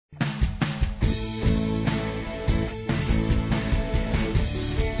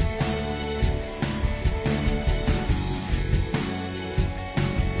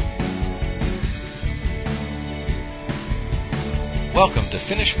Welcome to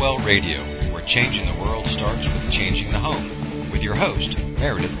Finish Well Radio, where changing the world starts with changing the home, with your host,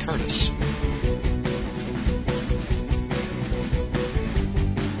 Meredith Curtis.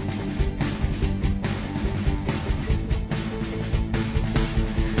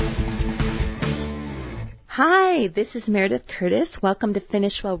 Hi, this is Meredith Curtis. Welcome to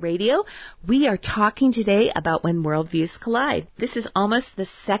Finish Well Radio. We are talking today about when worldviews collide. This is almost the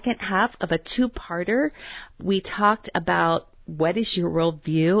second half of a two-parter. We talked about what is your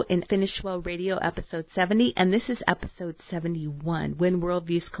worldview in Finish Well Radio episode 70, and this is episode 71, when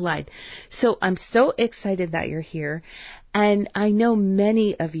worldviews collide. So I'm so excited that you're here, and I know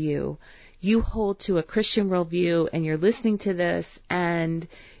many of you hold to a Christian worldview, and you're listening to this, and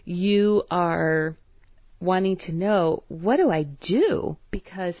you are wanting to know, what do I do?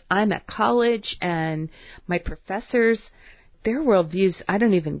 Because I'm at college and my professors, their worldviews, I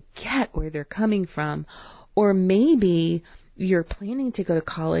don't even get where they're coming from. Or maybe you're planning to go to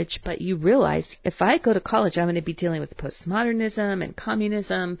college, but you realize if I go to college, I'm going to be dealing with postmodernism and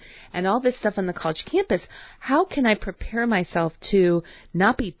communism and all this stuff on the college campus. How can I prepare myself to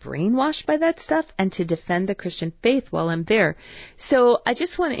not be brainwashed by that stuff and to defend the Christian faith while I'm there? So I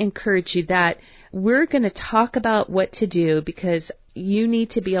just want to encourage you that we're going to talk about what to do, because you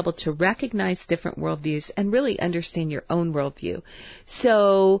need to be able to recognize different worldviews and really understand your own worldview.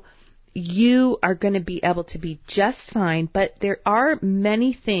 So you are going to be able to be just fine, but there are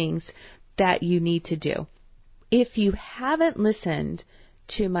many things that you need to do. If you haven't listened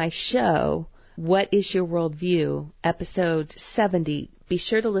to my show, What is Your Worldview, episode 70, be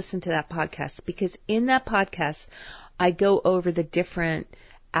sure to listen to that podcast, because in that podcast, I go over the different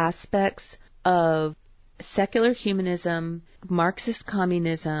aspects of secular humanism, Marxist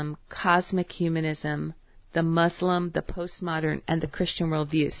communism, cosmic humanism, the Muslim, the postmodern, and the Christian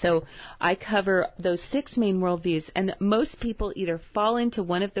worldview. So I cover those 6 main worldviews, and most people either fall into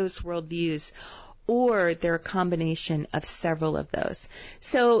one of those worldviews or they're a combination of several of those.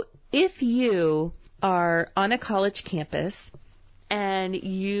 So if you are on a college campus and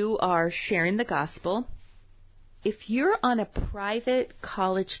you are sharing the gospel, if you're on a private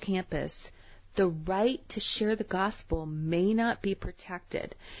college campus, the right to share the gospel may not be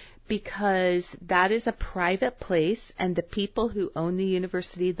protected, because that is a private place, and the people who own the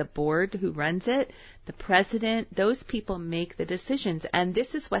university, the board who runs it, the president, those people make the decisions. And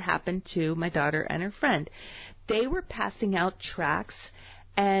this is what happened to my daughter and her friend. They were passing out tracts,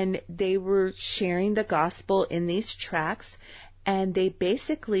 and they were sharing the gospel in these tracts, and they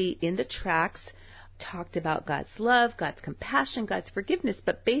basically, in the tracts, talked about God's love, God's compassion, God's forgiveness,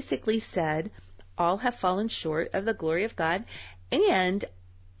 but basically said all have fallen short of the glory of God, and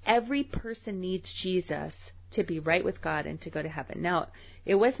every person needs Jesus to be right with God and to go to heaven. Now,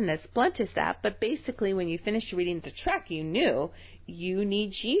 it wasn't as blunt as that, but basically when you finished reading the tract, you knew you need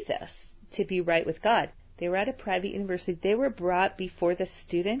Jesus to be right with God. They were at a private university. They were brought before the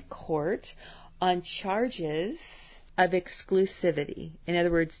student court on charges of exclusivity. In other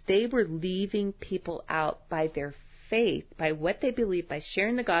words, they were leaving people out by their faith, by what they believed, by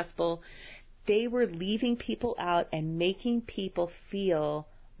sharing the gospel. They were leaving people out and making people feel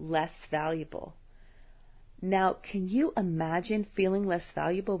less valuable. Now, can you imagine feeling less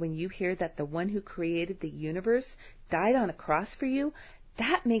valuable when you hear that the one who created the universe died on a cross for you?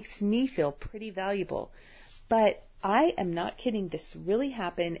 That makes me feel pretty valuable. But I am not kidding. This really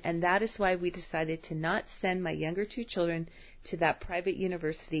happened, and that is why we decided to not send my younger 2 children to that private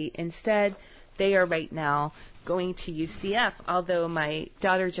university. Instead, they are right now going to UCF, although my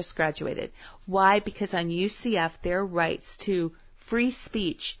daughter just graduated. Why? Because on UCF, their rights to free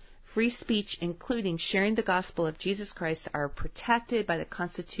speech including sharing the gospel of Jesus Christ, are protected by the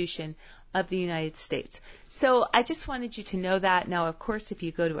Constitution of the United States. So I just wanted you to know that. Now, of course, if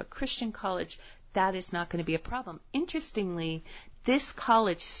you go to a Christian college, that is not going to be a problem. Interestingly, this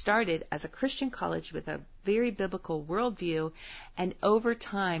college started as a Christian college with a very biblical worldview, and over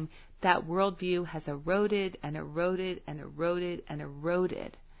time, that worldview has eroded and eroded and eroded and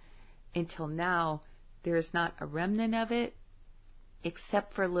eroded until now there is not a remnant of it,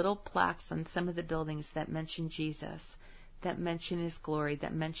 except for little plaques on some of the buildings that mention Jesus, that mention His glory,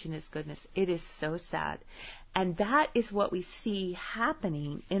 that mention His goodness. It is so sad. And that is what we see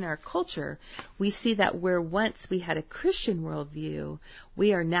happening in our culture. We see that where once we had a Christian worldview,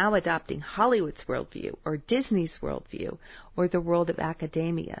 we are now adopting Hollywood's worldview, or Disney's worldview, or the world of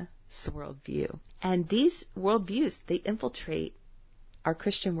academia's worldview. And these worldviews, they infiltrate our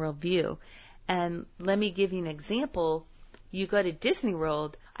Christian worldview. And let me give you an example. You go to Disney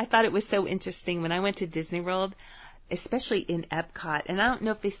World. I thought it was so interesting when I went to Disney World. especially in Epcot, and I don't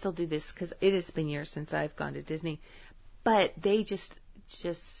know if they still do this because it has been years since I've gone to Disney, But they just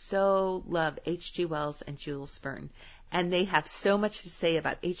so love H.G. Wells and Jules Verne. And they have so much to say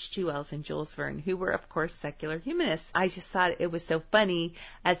about H.G. Wells and Jules Verne, who were, of course, secular humanists. I just thought it was so funny,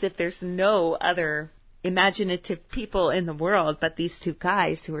 as if there's no other imaginative people in the world but these two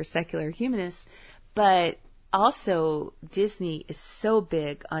guys who are secular humanists. But also, Disney is so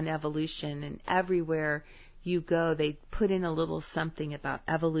big on evolution, and everywhere you go, they put in a little something about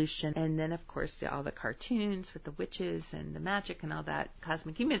evolution. And then, of course, all the cartoons with the witches and the magic and all that,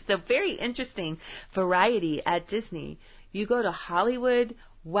 cosmic humans. So very interesting variety at Disney. You go to Hollywood,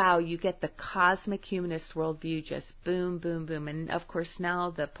 wow, you get the cosmic humanist worldview, just boom, boom, boom. And, of course,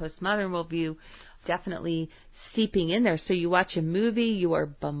 now the postmodern worldview definitely seeping in there. So you watch a movie, you are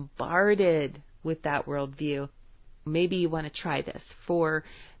bombarded with that worldview. Maybe you want to try this. For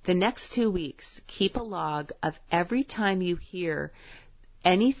the next 2 weeks, keep a log of every time you hear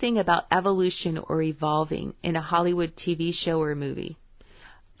anything about evolution or evolving in a Hollywood TV show or movie.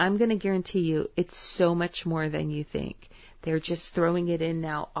 I'm going to guarantee you it's so much more than you think. They're just throwing it in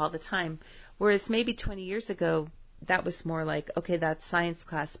now all the time. Whereas maybe 20 years ago, that was more like, okay, that's science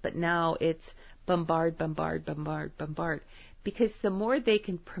class. But now it's bombard, bombard, bombard, bombard. Because the more they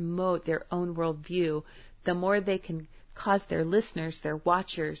can promote their own worldview, the more they can cause their listeners, their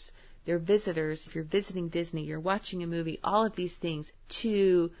watchers, their visitors, if you're visiting Disney, you're watching a movie, all of these things,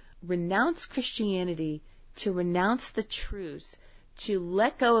 to renounce Christianity, to renounce the truths, to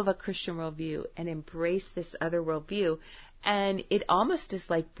let go of a Christian worldview and embrace this other worldview. And it almost is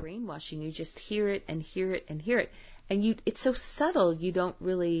like brainwashing. You just hear it and hear it and hear it. And it's so subtle, you don't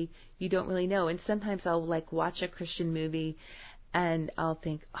really know. And sometimes I'll like watch a Christian movie and I'll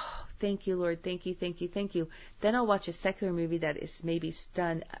think, oh, thank you, Lord, thank you, thank you, thank you. Then I'll watch a secular movie that is maybe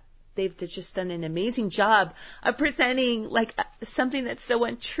they've just done an amazing job of presenting like something that's so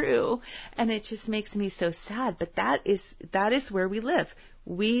untrue, and it just makes me so sad. But that is where we live.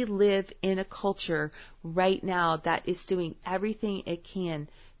 We live in a culture right now that is doing everything it can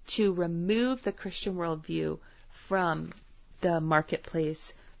to remove the Christian worldview from the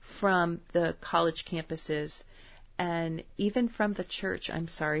marketplace, from the college campuses, and even from the church, I'm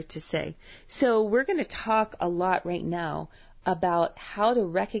sorry to say. So we're going to talk a lot right now about how to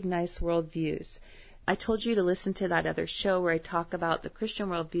recognize worldviews. I told you to listen to that other show where I talk about the Christian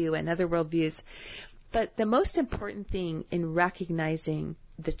worldview and other worldviews. But the most important thing in recognizing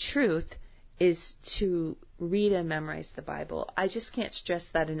the truth is to read and memorize the Bible. I just can't stress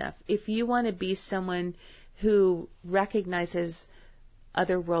that enough. If you want to be someone who recognizes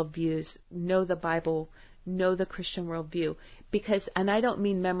other worldviews, know the Bible, know the Christian worldview. And I don't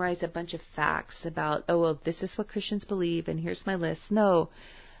mean memorize a bunch of facts about, oh, well, this is what Christians believe and here's my list. No.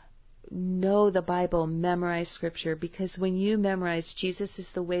 Know the Bible, memorize Scripture, because when you memorize Jesus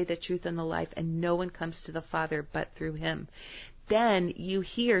is the way, the truth, and the life, and no one comes to the Father but through Him, then you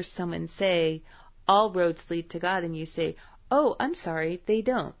hear someone say, all roads lead to God, and you say, oh, I'm sorry, they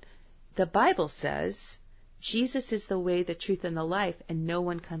don't. The Bible says Jesus is the way, the truth, and the life, and no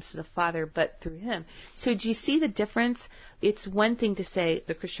one comes to the Father but through Him. So do you see the difference? It's one thing to say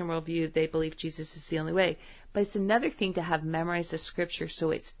the Christian worldview, they believe Jesus is the only way. But it's another thing to have memorized the Scripture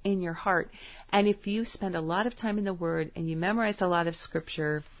so it's in your heart. And if you spend a lot of time in the Word and you memorize a lot of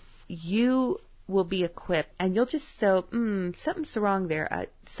Scripture, you will be equipped. And you'll just something's wrong there.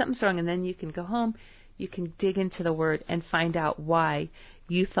 Something's wrong. And then you can go home, you can dig into the Word and find out why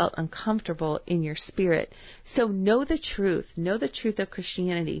you felt uncomfortable in your spirit. So know the truth of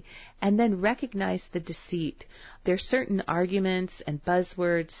Christianity, and then recognize the deceit. There are certain arguments and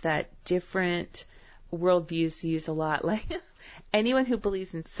buzzwords that different worldviews use a lot. Like anyone who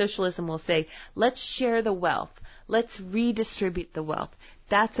believes in socialism will say, let's share the wealth. Let's redistribute the wealth.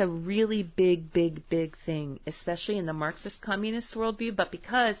 That's a really big, big, big thing, especially in the Marxist communist worldview. But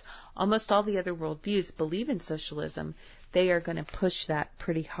because almost all the other worldviews believe in socialism, they are going to push that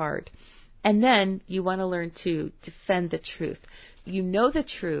pretty hard. And then you want to learn to defend the truth. You know the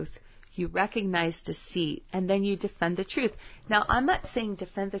truth, you recognize deceit, and then you defend the truth. Now, I'm not saying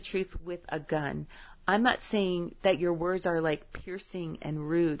defend the truth with a gun. I'm not saying that your words are like piercing and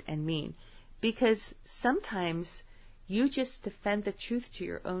rude and mean, because sometimes you just defend the truth to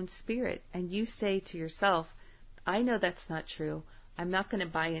your own spirit, and you say to yourself, I know that's not true. I'm not going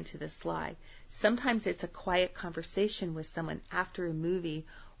to buy into this lie. Sometimes it's a quiet conversation with someone after a movie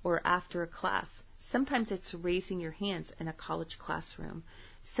or after a class. Sometimes it's raising your hands in a college classroom.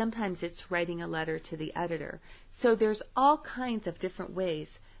 Sometimes it's writing a letter to the editor. So there's all kinds of different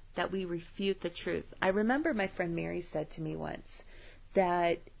ways that we refute the truth. I remember my friend Mary said to me once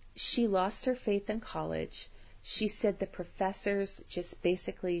that she lost her faith in college. She said the professors just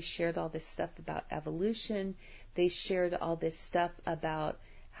basically shared all this stuff about evolution. They shared all this stuff about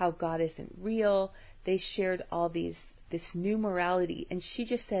how God isn't real. They shared all this new morality. And she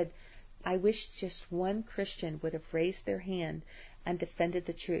just said, I wish just one Christian would have raised their hand and defended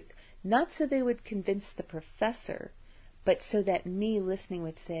the truth. Not so they would convince the professor, but so that me listening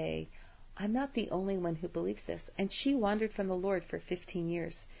would say, I'm not the only one who believes this. And she wandered from the Lord for 15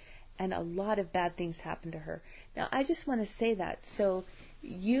 years. And a lot of bad things happened to her. Now, I just want to say that. So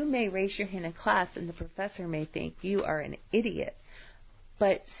you may raise your hand in class and the professor may think you are an idiot.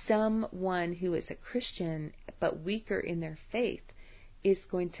 But someone who is a Christian but weaker in their faith is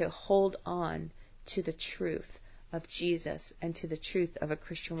going to hold on to the truth of Jesus and to the truth of a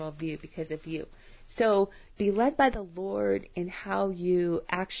Christian worldview because of you. So be led by the Lord in how you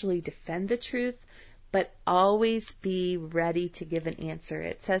actually defend the truth, but always be ready to give an answer.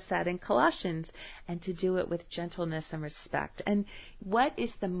 It says that in Colossians, and to do it with gentleness and respect. And what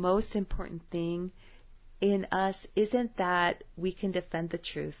is the most important thing in us isn't that we can defend the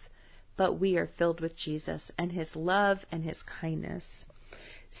truth, but we are filled with Jesus and His love and His kindness.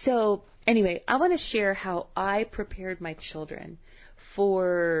 So anyway, I want to share how I prepared my children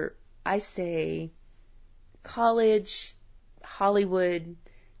for, I say, college, Hollywood,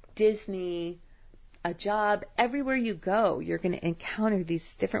 Disney, a job. Everywhere you go, you're going to encounter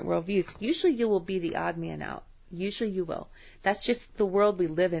these different worldviews. Usually you will be the odd man out. Usually you will. That's just the world we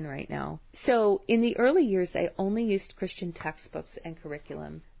live in right now. So in the early years, I only used Christian textbooks and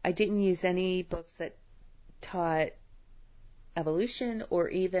curriculum. I didn't use any books that taught evolution or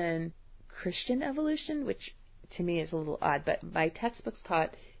even Christian evolution, which to me is a little odd. But my textbooks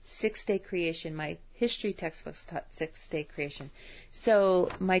taught 6-day creation. My history textbooks taught 6-day creation. So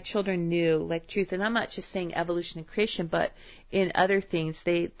my children knew like truth. And I'm not just saying evolution and creation, but in other things,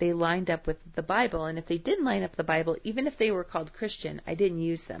 they lined up with the Bible. And if they didn't line up the Bible, even if they were called Christian, I didn't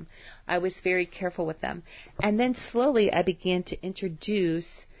use them. I was very careful with them. And then slowly I began to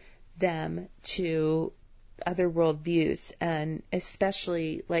introduce them to other worldviews, and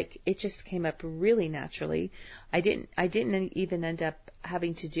especially like it just came up really naturally. I didn't even end up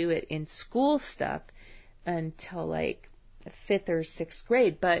having to do it in school stuff until like 5th or 6th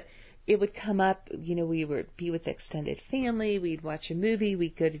grade, but it would come up, we would be with extended family, we'd watch a movie,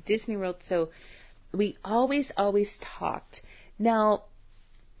 we'd go to Disney World, so we always talked. Now,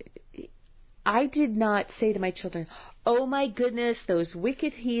 I did not say to my children, oh my goodness, those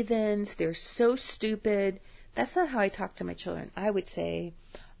wicked heathens, they're so stupid. That's not how I talk to my children. I would say,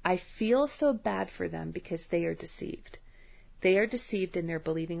 I feel so bad for them because they are deceived. They are deceived and they're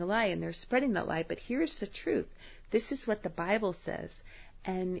believing a lie and they're spreading that lie. But here's the truth. This is what the Bible says.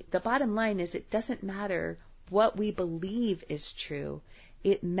 And the bottom line is it doesn't matter what we believe is true.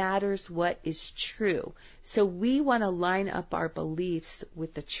 It matters what is true. So we want to line up our beliefs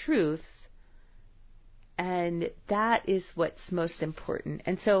with the truth. And that is what's most important.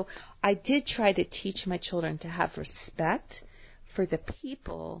 And so I did try to teach my children to have respect for the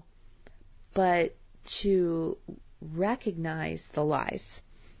people, but to recognize the lies.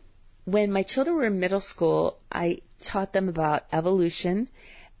 When my children were in middle school, I taught them about evolution,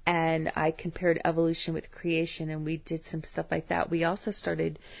 and I compared evolution with creation, and we did some stuff like that. We also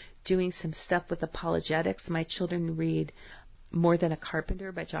started doing some stuff with apologetics. My children read More Than a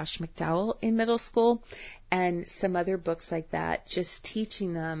Carpenter by Josh McDowell in middle school, and some other books like that, just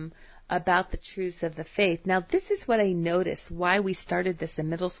teaching them about the truths of the faith. Now, this is what I noticed, why we started this in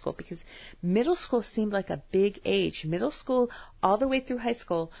middle school, because middle school seemed like a big age. Middle school all the way through high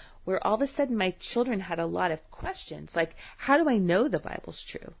school, where all of a sudden my children had a lot of questions, like, how do I know the Bible's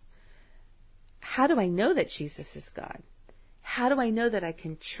true? How do I know that Jesus is God? How do I know that I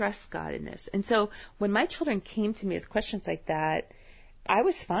can trust God in this? And so when my children came to me with questions like that, I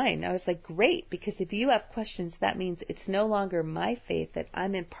was fine. I was like, great, because if you have questions, that means it's no longer my faith that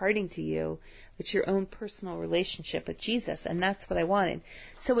I'm imparting to you. It's your own personal relationship with Jesus, and that's what I wanted.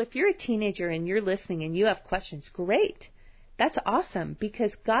 So if you're a teenager and you're listening and you have questions, great. That's awesome,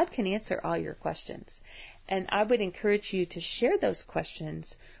 because God can answer all your questions. And I would encourage you to share those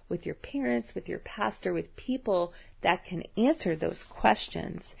questions with your parents, with your pastor, with people that can answer those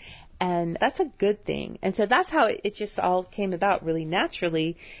questions. And that's a good thing. And so that's how it just all came about really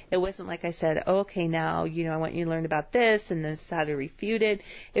naturally. It wasn't like I said, oh, okay, now, I want you to learn about this and this is how to refute it.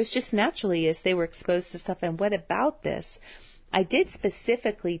 It was just naturally as they were exposed to stuff. And what about this? I did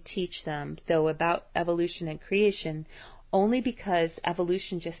specifically teach them, though, about evolution and creation, only because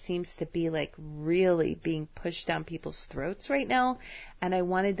evolution just seems to be like really being pushed down people's throats right now. And I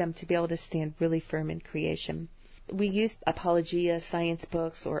wanted them to be able to stand really firm in creation. We used Apologia science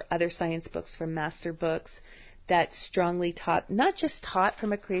books or other science books from master books that strongly taught, not just taught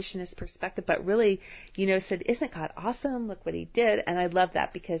from a creationist perspective, but really, said, isn't God awesome? Look what he did. And I love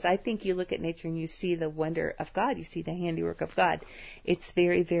that because I think you look at nature and you see the wonder of God. You see the handiwork of God. It's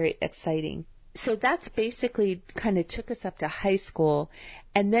very, very exciting. So that's basically kind of took us up to high school.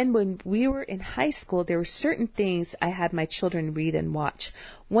 And then when we were in high school, there were certain things I had my children read and watch.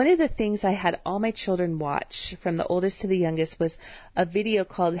 One of the things I had all my children watch, from the oldest to the youngest, was a video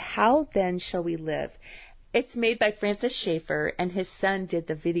called How Then Shall We Live? It's made by Francis Schaeffer, and his son did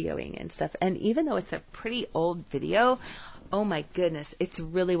the videoing and stuff. And even though it's a pretty old video, oh my goodness, it's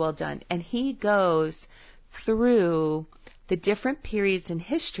really well done. And he goes through the different periods in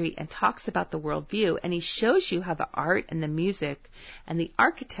history and talks about the worldview, and he shows you how the art and the music and the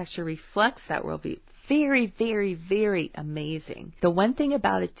architecture reflects that worldview. Very, very, very amazing. The one thing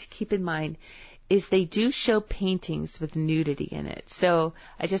about it to keep in mind is they do show paintings with nudity in it. So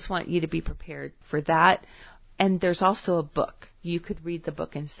I just want you to be prepared for that. And there's also a book. You could read the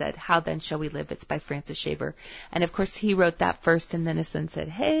book instead. How Then Shall We Live? It's by Francis Schaeffer. And of course he wrote that first, and then his son said,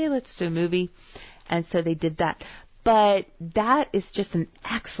 hey, let's do a movie. And so they did that. But that is just an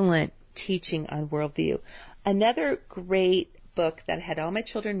excellent teaching on worldview. Another great book that I had all my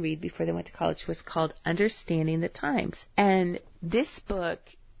children read before they went to college was called Understanding the Times. And this book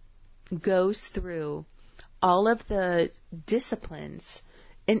goes through all of the disciplines.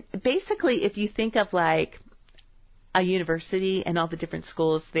 And basically, if you think of like a university and all the different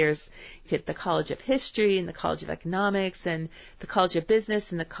schools, there's the College of History and the College of Economics and the College of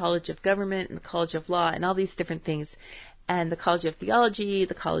Business and the College of Government and the College of Law and all these different things, and the College of Theology,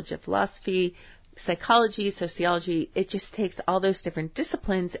 the College of Philosophy, Psychology, Sociology. It just takes all those different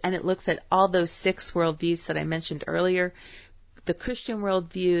disciplines and it looks at all those 6 worldviews that I mentioned earlier: the Christian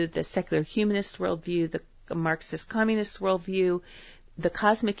worldview, the secular humanist worldview, the Marxist communist worldview, the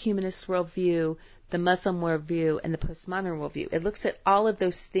cosmic humanist worldview, the Muslim worldview, and the postmodern worldview. It looks at all of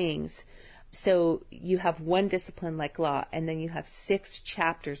those things. So you have one discipline like law, and then you have 6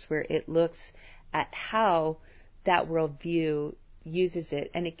 chapters where it looks at how that worldview uses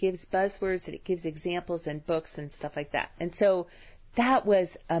it, and it gives buzzwords, and it gives examples and books and stuff like that. And so that was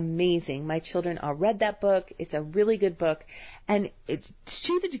amazing. My children all read that book. It's a really good book. And it's,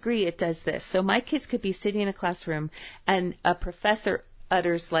 to the degree it does this. So my kids could be sitting in a classroom and a professor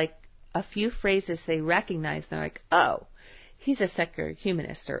utters like a few phrases they recognize. They're like, oh, he's a secular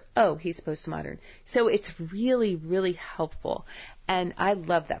humanist, or oh, he's postmodern. So it's really, really helpful. And I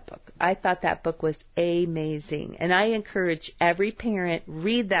love that book. I thought that book was amazing. And I encourage every parent,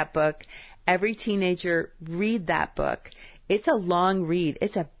 read that book. Every teenager, read that book. It's a long read.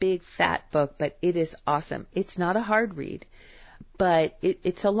 It's a big, fat book, but it is awesome. It's not a hard read, but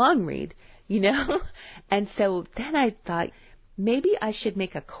it's a long read, And so then I thought, maybe I should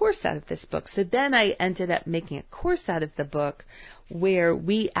make a course out of this book. So then I ended up making a course out of the book where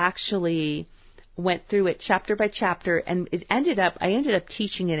we actually went through it chapter by chapter, and I ended up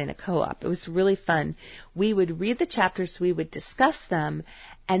teaching it in a co-op. It was really fun. We would read the chapters, we would discuss them,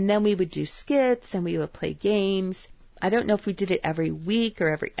 and then we would do skits and we would play games. I don't know if we did it every week or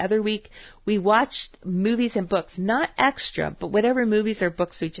every other week. We watched movies and books, not extra, but whatever movies or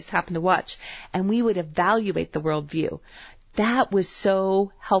books we just happened to watch, and we would evaluate the worldview. That was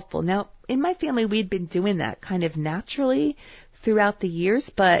so helpful. Now, in my family, we'd been doing that kind of naturally throughout the years,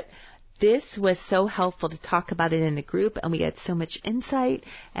 but this was so helpful to talk about it in a group, and we had so much insight,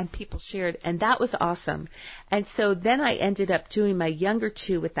 and people shared, and that was awesome. And so then I ended up doing my younger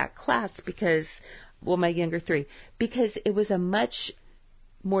 2 with that class my younger 3, because it was a much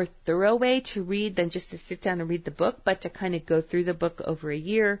more thorough way to read than just to sit down and read the book, but to kind of go through the book over a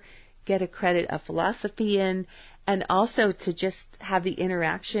year, get a credit of philosophy in, and also to just have the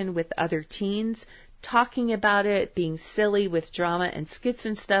interaction with other teens, talking about it, being silly with drama and skits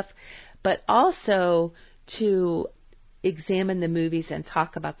and stuff, but also to examine the movies and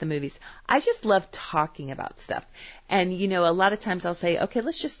talk about the movies. I just love talking about stuff. And, a lot of times I'll say, okay,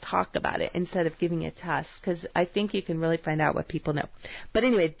 let's just talk about it instead of giving a test, because I think you can really find out what people know. But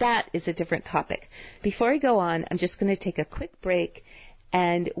anyway, that is a different topic. Before I go on, I'm just going to take a quick break,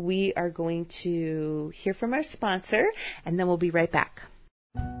 and we are going to hear from our sponsor, and then we'll be right back.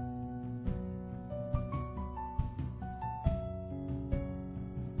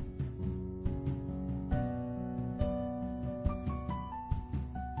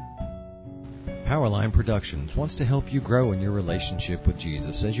 Powerline Productions wants to help you grow in your relationship with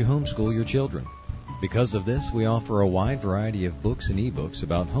Jesus as you homeschool your children. Because of this, we offer a wide variety of books and ebooks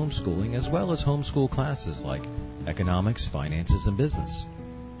about homeschooling, as well as homeschool classes like economics, finances, and business.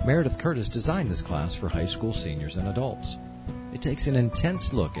 Meredith Curtis designed this class for high school seniors and adults. It takes an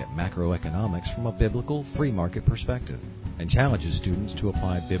intense look at macroeconomics from a biblical, free market perspective and challenges students to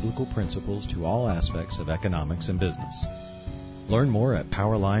apply biblical principles to all aspects of economics and business. Learn more at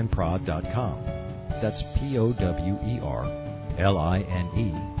powerlineprod.com. That's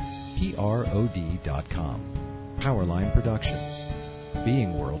POWERLINEPROD.com. Powerline Productions.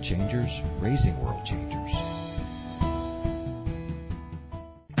 Being world changers, raising world changers.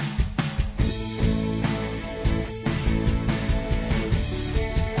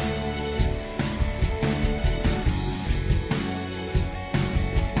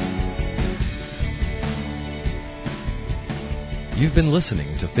 You've been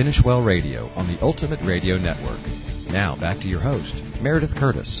listening to Finish Well Radio on the Ultimate Radio Network. Now back to your host, Meredith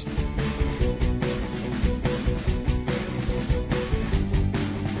Curtis.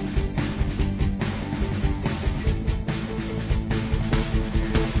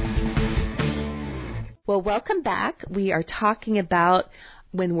 Well, welcome back. We are talking about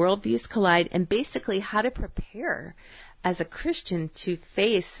when worldviews collide and basically how to prepare as a Christian to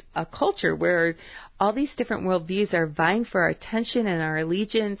face a culture where all these different worldviews are vying for our attention and our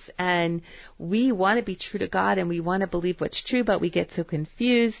allegiance, and we want to be true to God and we want to believe what's true, but we get so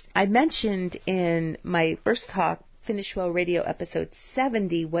confused. I mentioned in my first talk, Finish Well Radio episode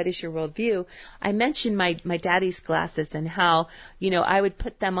 70, What is Your Worldview? I mentioned my daddy's glasses and how, I would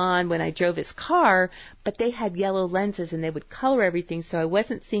put them on when I drove his car, but they had yellow lenses and they would color everything, so I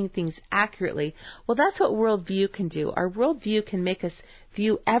wasn't seeing things accurately. Well, that's what worldview can do. Our worldview can make us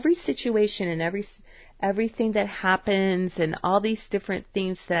view every situation and everything that happens and all these different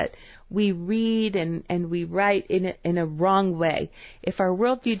things that we read and we write in a wrong way. If our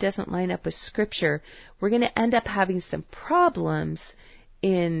worldview doesn't line up with Scripture, we're going to end up having some problems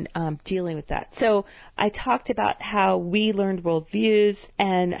in dealing with that. So I talked about how we learned worldviews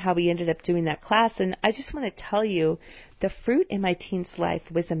and how we ended up doing that class, and I just want to tell you the fruit in my teens' life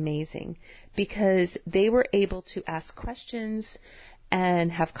was amazing because they were able to ask questions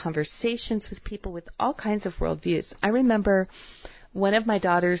and have conversations with people with all kinds of worldviews. I remember one of my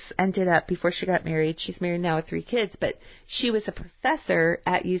daughters ended up, before she got married, she's married now with 3 kids, but she was a professor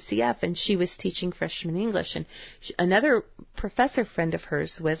at UCF and she was teaching freshman English. And another professor friend of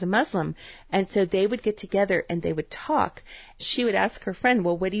hers was a Muslim. And so they would get together and they would talk. She would ask her friend,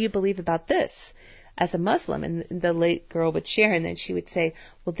 well, what do you believe about this as a Muslim? And the late girl would share, and then she would say,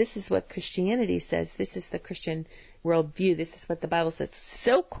 well, this is what Christianity says. This is the Christian worldview. This is what the Bible says.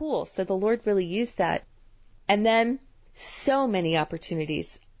 So cool. So the Lord really used that. And then so many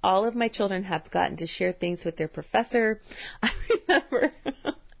opportunities. All of my children have gotten to share things with their professor. I remember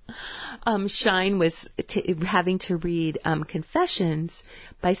Shine was having to read Confessions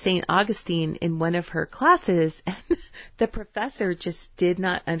by St. Augustine in one of her classes, and the professor just did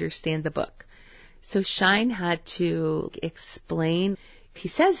not understand the book. So Shine had to explain, he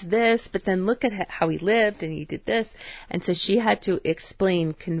says this, but then look at how he lived and he did this. And so she had to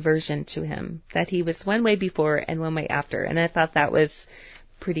explain conversion to him, that he was one way before and one way after. And I thought that was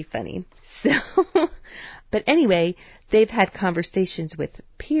pretty funny. So, but anyway, they've had conversations with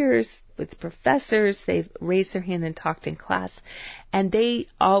peers, with professors. They've raised their hand and talked in class. And they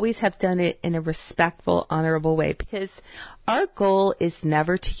always have done it in a respectful, honorable way, because our goal is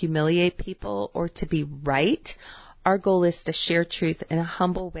never to humiliate people or to be right. Our goal is to share truth in a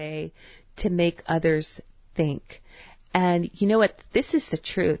humble way to make others think. And you know what? This is the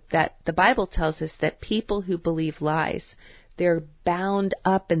truth, that the Bible tells us that people who believe lies, they're bound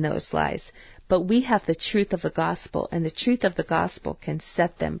up in those lies. But we have the truth of the gospel, and the truth of the gospel can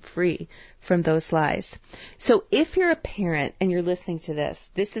set them free from those lies. So if you're a parent and you're listening to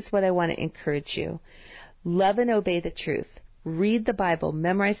this is what I want to encourage you. Love and obey the truth. Read the Bible,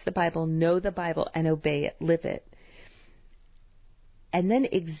 memorize the Bible, know the Bible, and obey it, live it. And then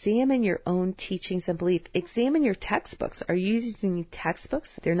examine your own teachings and belief. Examine your textbooks. Are you using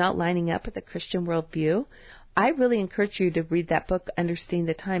textbooks? They're not lining up with the Christian worldview. I really encourage you to read that book, Understanding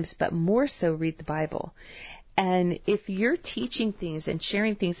the Times, but more so read the Bible. And if you're teaching things and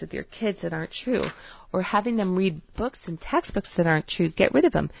sharing things with your kids that aren't true, or having them read books and textbooks that aren't true, get rid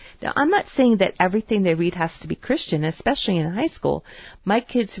of them. Now, I'm not saying that everything they read has to be Christian, especially in high school. My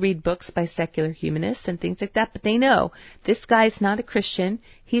kids read books by secular humanists and things like that, but they know this guy's not a Christian.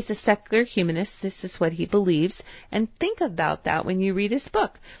 He's a secular humanist. This is what he believes. And think about that when you read his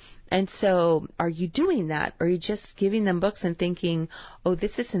book. And so are you doing that? Or are you just giving them books and thinking, oh,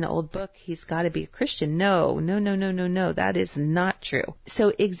 this is an old book, he's got to be a Christian? No. That is not true.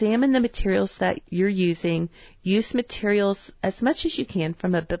 So examine the materials that you're using. Use materials as much as you can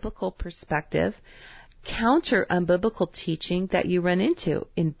from a biblical perspective. Counter unbiblical teaching that you run into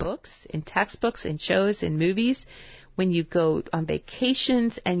in books, in textbooks, in shows, in movies. when you go on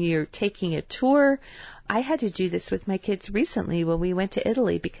vacations and you're taking a tour. I had to do this with my kids recently when we went to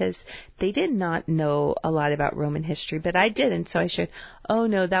Italy because they did not know a lot about Roman history, but I did. And so I showed, oh,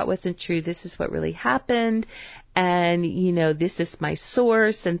 no, that wasn't true. This is what really happened. And, this is my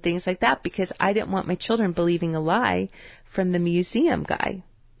source and things like that because I didn't want my children believing a lie from the museum guy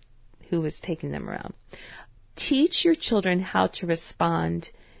who was taking them around. Teach your children how to respond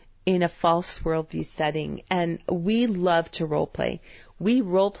in a false worldview setting. And we love to role play. We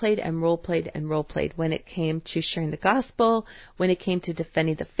role-played and role-played and role-played when it came to sharing the gospel, when it came to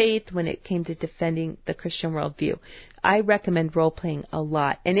defending the faith, when it came to defending the Christian worldview. I recommend role-playing a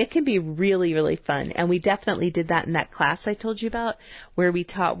lot, and it can be really, really fun. And we definitely did that in that class I told you about, where we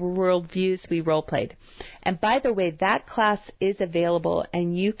taught worldviews, we role-played. And by the way, that class is available,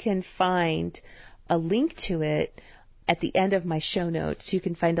 and you can find a link to it at the end of my show notes. You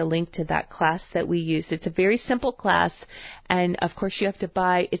can find a link to that class that we use. It's a very simple class, and of course you have to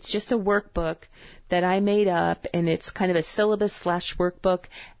buy, it's just a workbook that I made up, and it's kind of a syllabus/workbook,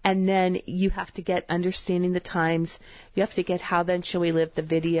 and then you have to get Understanding the Times, you have to get How Then Shall We Live, the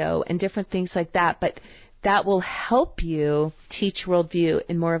video, and different things like that, but that will help you teach worldview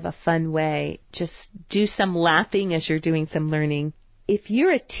in more of a fun way. Just do some laughing as you're doing some learning. If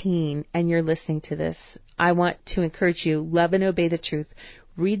you're a teen and you're listening to this, I want to encourage you, love and obey the truth.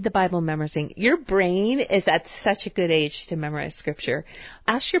 Read the Bible memorizing. Your brain is at such a good age to memorize Scripture.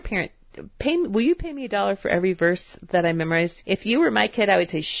 Ask your parent, will you pay me $1 for every verse that I memorized? If you were my kid, I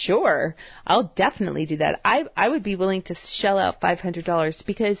would say, sure, I'll definitely do that. I would be willing to shell out $500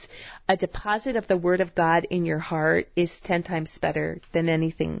 because a deposit of the Word of God in your heart is 10 times better than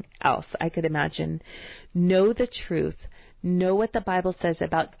anything else I could imagine. Know the truth. Know what the Bible says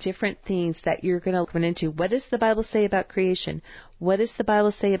about different things that you're going to run into. What does the Bible say about creation? What does the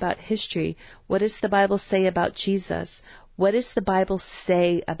Bible say about history? What does the Bible say about Jesus? What does the Bible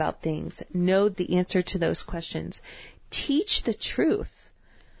say about things? Know the answer to those questions. Teach the truth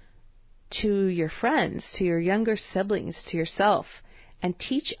to your friends, to your younger siblings, to yourself, and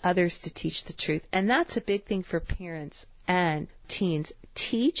teach others to teach the truth. And that's a big thing for parents and teens.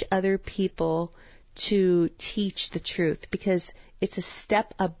 Teach other people to teach the truth, because it's a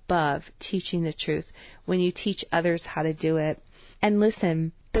step above teaching the truth when you teach others how to do it. And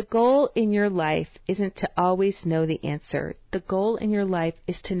listen, the goal in your life isn't to always know the answer. The goal in your life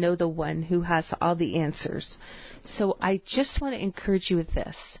is to know the one who has all the answers. So I just want to encourage you with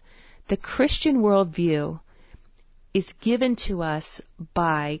this. The Christian worldview is given to us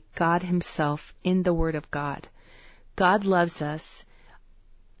by God Himself in the Word of God. God loves us.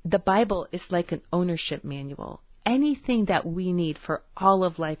 The Bible is like an ownership manual. Anything that we need for all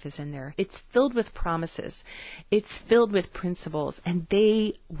of life is in there. It's filled with promises. It's filled with principles, and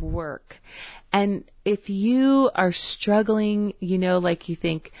they work. And if you are struggling, like you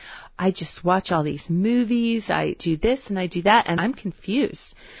think, I just watch all these movies, I do this and I do that, and I'm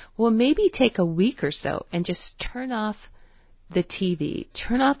confused. Well, maybe take a week or so and just turn off the TV,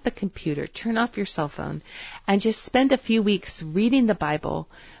 turn off the computer, turn off your cell phone, and just spend a few weeks reading the Bible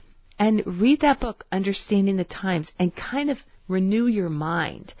and read that book, Understanding the Times, and kind of renew your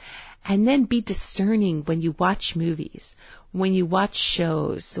mind. And then be discerning when you watch movies, when you watch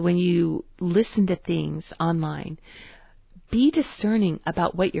shows, when you listen to things online. Be discerning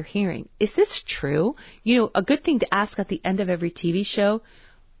about what you're hearing. Is this true? A good thing to ask at the end of every TV show,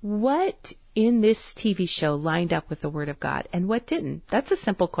 what in this TV show lined up with the Word of God and what didn't? That's a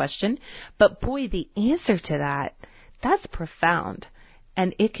simple question. But boy, the answer to that's profound.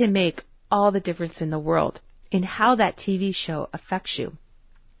 And it can make all the difference in the world in how that TV show affects you.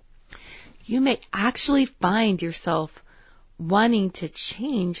 You may actually find yourself wanting to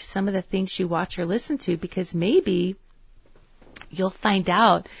change some of the things you watch or listen to, because maybe you'll find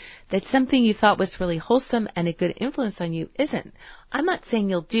out that something you thought was really wholesome and a good influence on you isn't. I'm not saying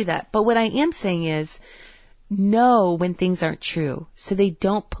you'll do that, but what I am saying is know when things aren't true so they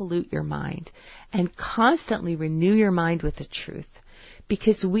don't pollute your mind, and constantly renew your mind with the truth,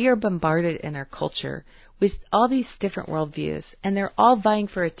 because we are bombarded in our culture with all these different worldviews, and they're all vying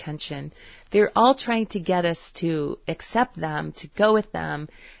for attention. They're all trying to get us to accept them, to go with them,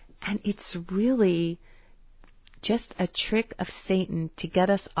 and it's really just a trick of Satan to get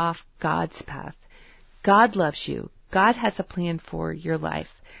us off God's path. God loves you. God has a plan for your life.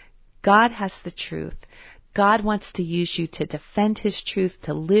 God has the truth. God wants to use you to defend His truth,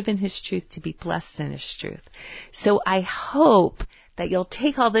 to live in His truth, to be blessed in His truth. So I hope that you'll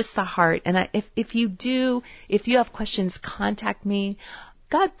take all this to heart. And if you do, if you have questions, contact me.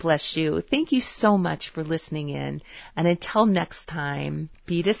 God bless you. Thank you so much for listening in. And until next time,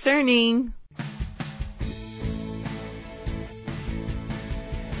 be discerning.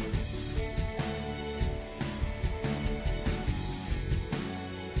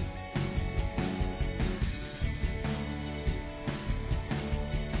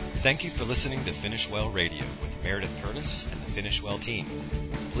 Thank you for listening to Finish Well Radio with Meredith Curtis and the Finish Well team.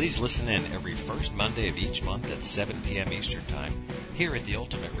 Please listen in every first Monday of each month at 7 p.m. Eastern Time here at the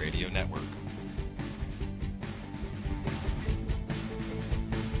Ultimate Radio Network.